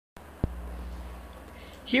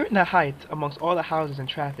Here in the Heights, amongst all the houses and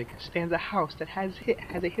traffic, stands a house that has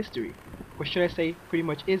a history, or should I say, pretty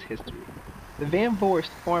much is history. The Van Vorst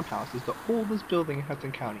farmhouse is the oldest building in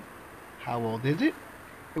Hudson County. How old is it?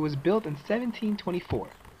 It was built in 1724.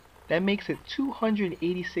 That makes it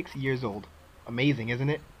 286 years old. Amazing, isn't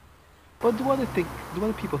it? But do other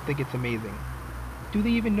people think it's amazing? Do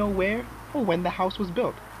they even know where or when the house was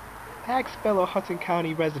built? Ask fellow Hudson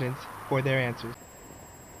County residents for their answers.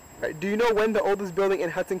 Right, do you know when the oldest building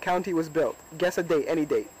in Hudson County was built? Guess a date, any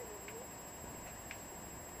date.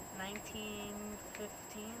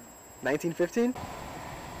 1915. 1915?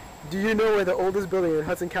 Do you know where the oldest building in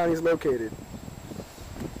Hudson County is located?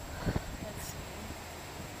 Let's see.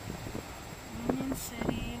 Union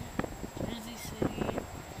City, Jersey City,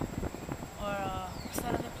 or what's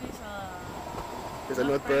that other place? There's a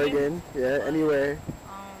North Bergen. Yeah, anywhere.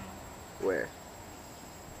 Where?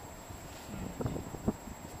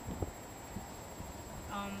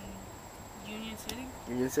 Union City.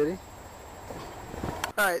 Union City?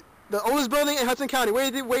 Alright, the oldest building in Hudson County,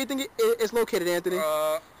 where do you think it's located, Anthony?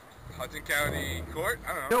 Hudson County Court?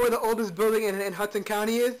 I don't know. You know where the oldest building in Hudson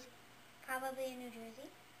County is? Probably in New Jersey.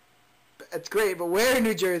 That's great, but where in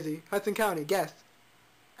New Jersey? Hudson County, guess.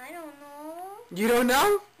 I don't know. You don't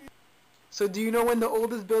know? So do you know when the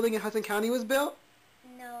oldest building in Hudson County was built?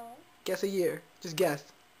 No. Guess a year. Just guess.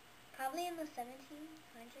 Probably in the 1700s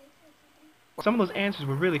or something. Some of those answers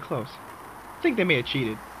were really close. I think they may have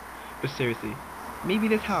cheated. But seriously, maybe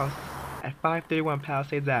this house at 531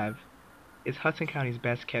 Palisades Ave is Hudson County's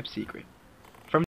best kept secret.